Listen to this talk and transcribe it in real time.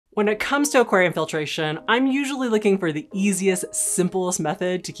When it comes to aquarium filtration, I'm usually looking for the easiest, simplest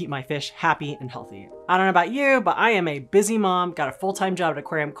method to keep my fish happy and healthy. I don't know about you, but I am a busy mom, got a full-time job at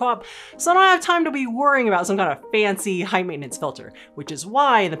Aquarium Co-op, so I don't have time to be worrying about some kind of fancy high-maintenance filter, which is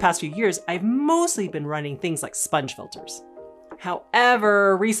why in the past few years, I've mostly been running things like sponge filters.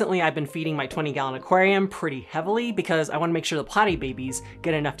 However, recently I've been feeding my 20-gallon aquarium pretty heavily because I want to make sure the platy babies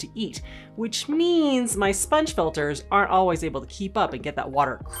get enough to eat, which means my sponge filters aren't always able to keep up and get that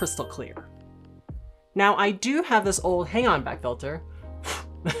water crystal clear. Now I do have this old hang-on back filter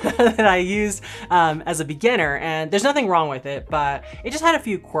that I used as a beginner, and there's nothing wrong with it, but it just had a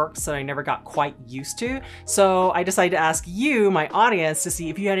few quirks that I never got quite used to. So I decided to ask you, my audience, to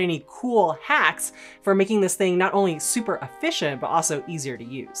see if you had any cool hacks for making this thing not only super efficient, but also easier to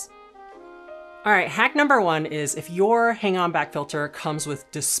use. All right, hack number one is if your hang-on back filter comes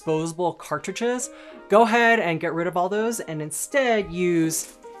with disposable cartridges, go ahead and get rid of all those and instead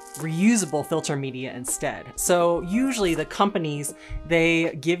use reusable filter media instead. So usually the companies,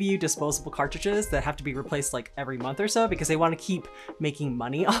 they give you disposable cartridges that have to be replaced like every month or so because they want to keep making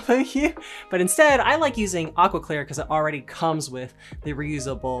money off of you. But instead, I like using AquaClear because it already comes with the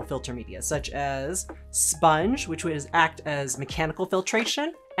reusable filter media, such as sponge, which would act as mechanical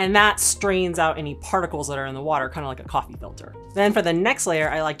filtration, and that strains out any particles that are in the water, kind of like a coffee filter. Then for the next layer,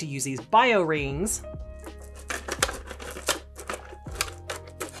 I like to use these bio rings.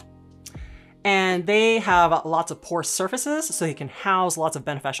 And they have lots of porous surfaces, so they can house lots of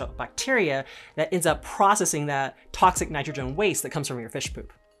beneficial bacteria that ends up processing that toxic nitrogen waste that comes from your fish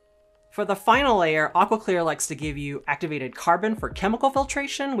poop. For the final layer, AquaClear likes to give you activated carbon for chemical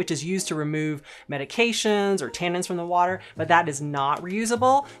filtration, which is used to remove medications or tannins from the water, but that is not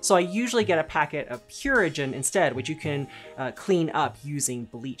reusable. So I usually get a packet of Purigen instead, which you can clean up using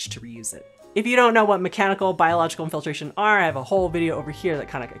bleach to reuse it. If you don't know what mechanical, biological, and filtration are, I have a whole video over here that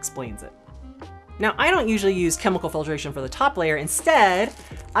kind of explains it. Now, I don't usually use chemical filtration for the top layer. Instead,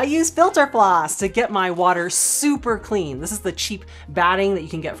 I use filter floss to get my water super clean. This is the cheap batting that you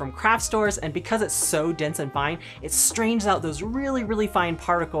can get from craft stores, and because it's so dense and fine, it strains out those really, really fine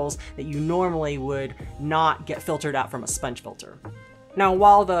particles that you normally would not get filtered out from a sponge filter. Now,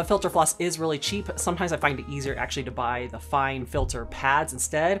 while the filter floss is really cheap, sometimes I find it easier actually to buy the fine filter pads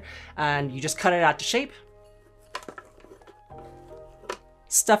instead, and you just cut it out to shape,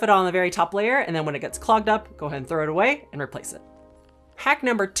 stuff it on the very top layer, and then when it gets clogged up, go ahead and throw it away and replace it. Hack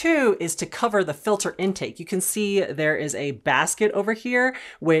number two is to cover the filter intake. You can see there is a basket over here,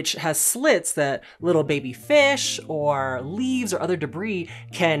 which has slits that little baby fish or leaves or other debris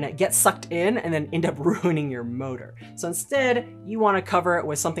can get sucked in and then end up ruining your motor. So instead, you want to cover it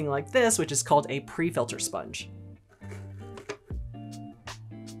with something like this, which is called a pre-filter sponge.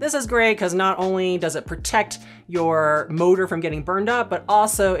 This is great because not only does it protect your motor from getting burned up, but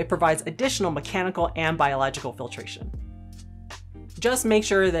also it provides additional mechanical and biological filtration. Just make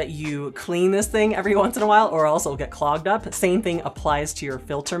sure that you clean this thing every once in a while or else it'll get clogged up. Same thing applies to your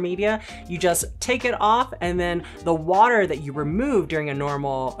filter media. You just take it off, and then the water that you remove during a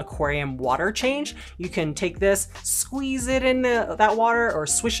normal aquarium water change, you can take this, squeeze it in that water or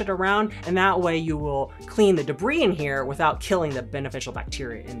swish it around, and that way you will clean the debris in here without killing the beneficial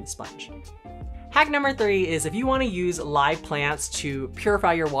bacteria in the sponge. Hack number three is if you want to use live plants to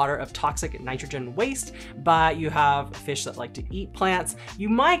purify your water of toxic nitrogen waste, but you have fish that like to eat plants, you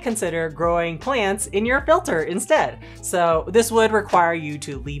might consider growing plants in your filter instead. So this would require you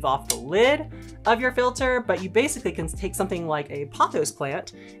to leave off the lid of your filter, but you basically can take something like a pothos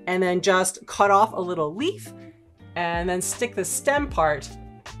plant and then just cut off a little leaf and then stick the stem part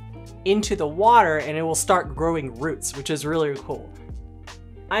into the water and it will start growing roots, which is really cool.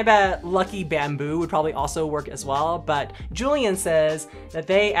 I bet Lucky Bamboo would probably also work as well, but Julian says that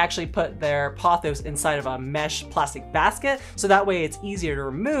they actually put their pothos inside of a mesh plastic basket, so that way it's easier to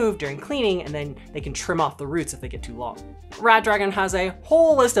remove during cleaning and then they can trim off the roots if they get too long. Rat Dragon has a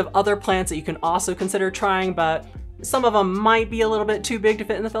whole list of other plants that you can also consider trying, but some of them might be a little bit too big to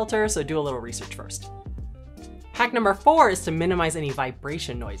fit in the filter, so do a little research first. Hack number four is to minimize any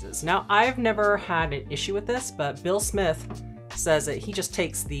vibration noises. Now, I've never had an issue with this, but Bill Smith says that he just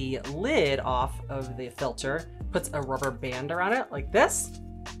takes the lid off of the filter, puts a rubber band around it like this,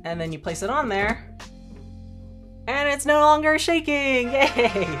 and then you place it on there, and it's no longer shaking,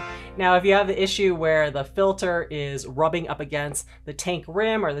 yay! Now, if you have the issue where the filter is rubbing up against the tank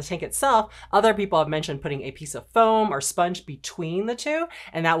rim or the tank itself, other people have mentioned putting a piece of foam or sponge between the two,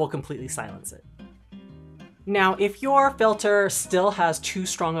 and that will completely silence it. Now, if your filter still has too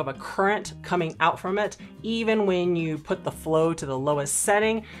strong of a current coming out from it, even when you put the flow to the lowest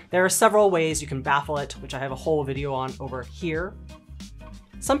setting, there are several ways you can baffle it, which I have a whole video on over here.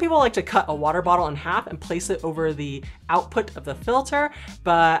 Some people like to cut a water bottle in half and place it over the output of the filter,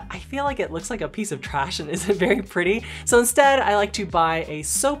 but I feel like it looks like a piece of trash and isn't very pretty. So instead, I like to buy a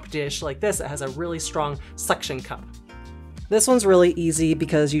soap dish like this that has a really strong suction cup. This one's really easy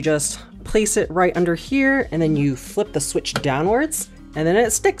because you just place it right under here and then you flip the switch downwards and then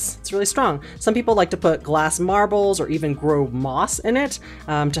it sticks. It's really strong. Some people like to put glass marbles or even grow moss in it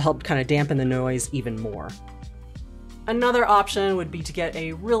to help kind of dampen the noise even more. Another option would be to get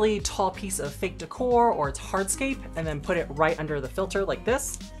a really tall piece of fake decor or its hardscape and then put it right under the filter like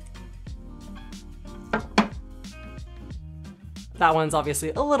this. That one's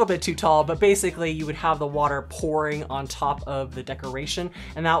obviously a little bit too tall, but basically you would have the water pouring on top of the decoration,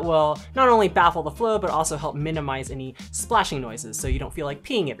 and that will not only baffle the flow, but also help minimize any splashing noises so you don't feel like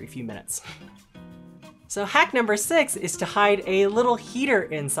peeing every few minutes. So hack number 6 is to hide a little heater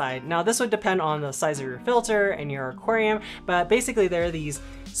inside. Now this would depend on the size of your filter and your aquarium, but basically there are these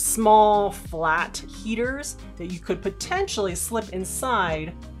small flat heaters that you could potentially slip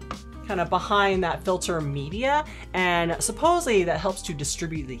inside kind of behind that filter media, and supposedly that helps to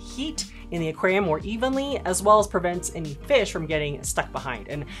distribute the heat in the aquarium more evenly, as well as prevents any fish from getting stuck behind.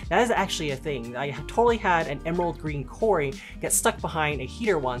 And that is actually a thing. I totally had an emerald green Cory get stuck behind a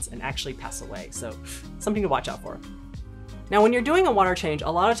heater once and actually pass away. So something to watch out for. Now, when you're doing a water change, a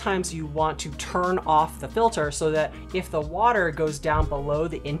lot of times you want to turn off the filter so that if the water goes down below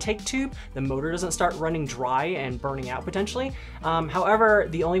the intake tube, the motor doesn't start running dry and burning out potentially. However,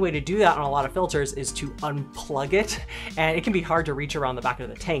 the only way to do that on a lot of filters is to unplug it, and it can be hard to reach around the back of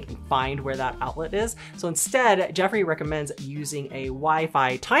the tank and find where that outlet is. So instead, Jeffrey recommends using a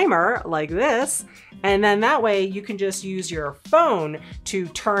Wi-Fi timer like this, and then that way you can just use your phone to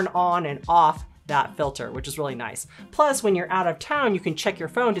turn on and off that filter, which is really nice. Plus, when you're out of town, you can check your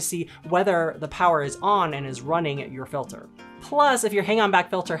phone to see whether the power is on and is running your filter. Plus, if your hang-on back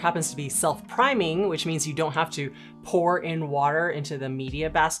filter happens to be self-priming, which means you don't have to pour in water into the media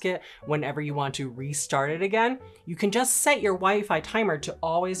basket whenever you want to restart it again, you can just set your Wi-Fi timer to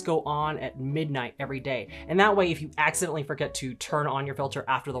always go on at midnight every day. And that way, if you accidentally forget to turn on your filter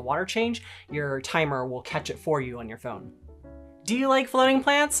after the water change, your timer will catch it for you on your phone. Do you like floating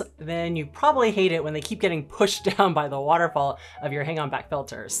plants? Then you probably hate it when they keep getting pushed down by the waterfall of your hang-on back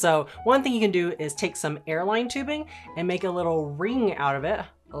filter. So one thing you can do is take some airline tubing and make a little ring out of it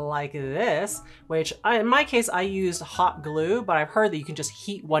like this, which in my case, I used hot glue, but I've heard that you can just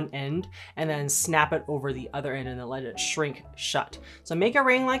heat one end and then snap it over the other end and then let it shrink shut. So make a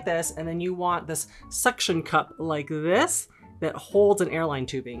ring like this, and then you want this suction cup like this that holds an airline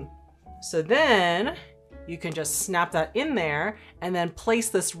tubing. So then you can just snap that in there and then place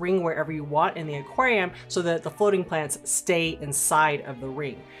this ring wherever you want in the aquarium so that the floating plants stay inside of the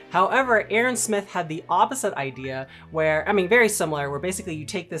ring. However, Aaron Smith had the opposite idea where, I mean, very similar, where basically you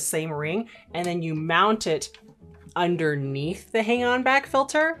take this same ring and then you mount it underneath the hang-on back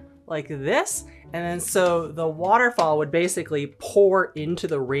filter like this. And then so the waterfall would basically pour into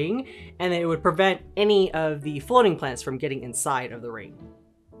the ring, and it would prevent any of the floating plants from getting inside of the ring.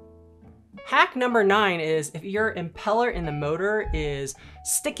 Hack number 9 is if your impeller in the motor is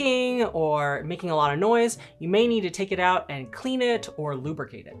sticking or making a lot of noise, you may need to take it out and clean it or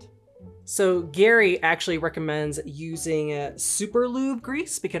lubricate it. So Gary actually recommends using super lube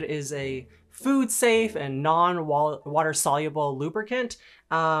grease because it is a food safe and non-water soluble lubricant.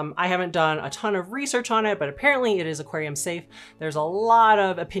 I haven't done a ton of research on it, but apparently it is aquarium safe. There's a lot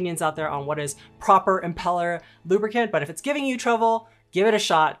of opinions out there on what is proper impeller lubricant, but if it's giving you trouble, give it a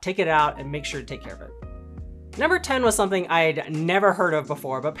shot, take it out, and make sure to take care of it. Number 10 was something I'd never heard of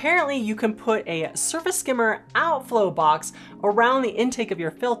before, but apparently you can put a surface skimmer outflow box around the intake of your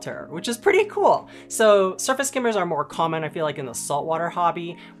filter, which is pretty cool. So surface skimmers are more common, I feel like, in the saltwater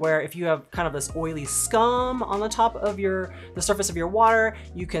hobby, where if you have kind of this oily scum on the top of the surface of your water,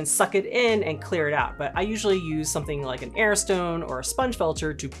 you can suck it in and clear it out. But I usually use something like an air stone or a sponge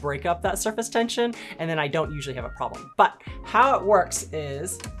filter to break up that surface tension, and then I don't usually have a problem. But how it works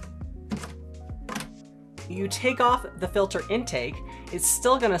is you take off the filter intake, it's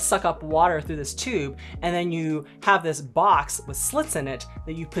still gonna suck up water through this tube, and then you have this box with slits in it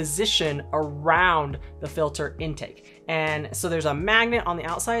that you position around the filter intake. And so there's a magnet on the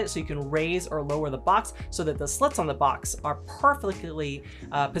outside so you can raise or lower the box so that the slits on the box are perfectly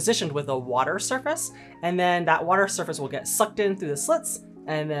positioned with a water surface. And then that water surface will get sucked in through the slits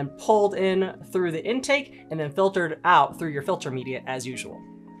and then pulled in through the intake and then filtered out through your filter media as usual.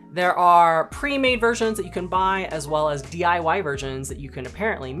 There are pre-made versions that you can buy, as well as DIY versions that you can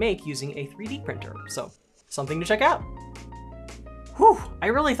apparently make using a 3D printer. So something to check out. Whew. I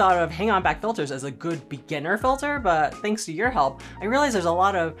really thought of hang-on back filters as a good beginner filter, but thanks to your help, I realized there's a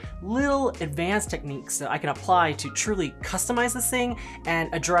lot of little advanced techniques that I can apply to truly customize this thing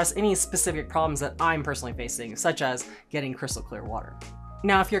and address any specific problems that I'm personally facing, such as getting crystal clear water.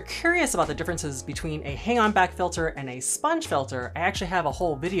 Now, if you're curious about the differences between a hang-on back filter and a sponge filter, I actually have a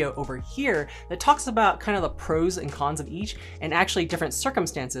whole video over here that talks about kind of the pros and cons of each and actually different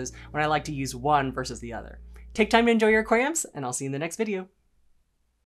circumstances when I like to use one versus the other. Take time to enjoy your aquariums, and I'll see you in the next video.